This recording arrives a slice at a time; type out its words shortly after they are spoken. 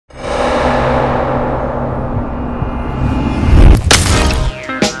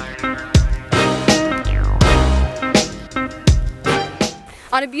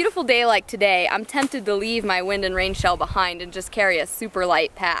On a beautiful day like today, I'm tempted to leave my wind and rain shell behind and just carry a super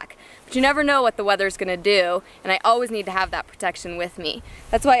light pack. But you never know what the weather's going to do, and I always need to have that protection with me.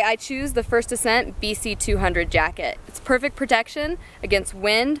 That's why I choose the First Ascent BC-200 jacket. It's perfect protection against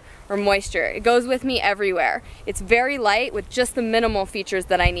wind or moisture. It goes with me everywhere. It's very light with just the minimal features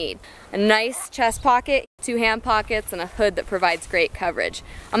that I need. A nice chest pocket, 2 hand pockets, and a hood that provides great coverage.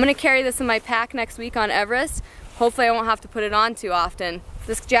 I'm going to carry this in my pack next week on Everest. Hopefully I won't have to put it on too often.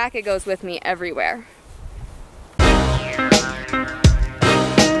 This jacket goes with me everywhere.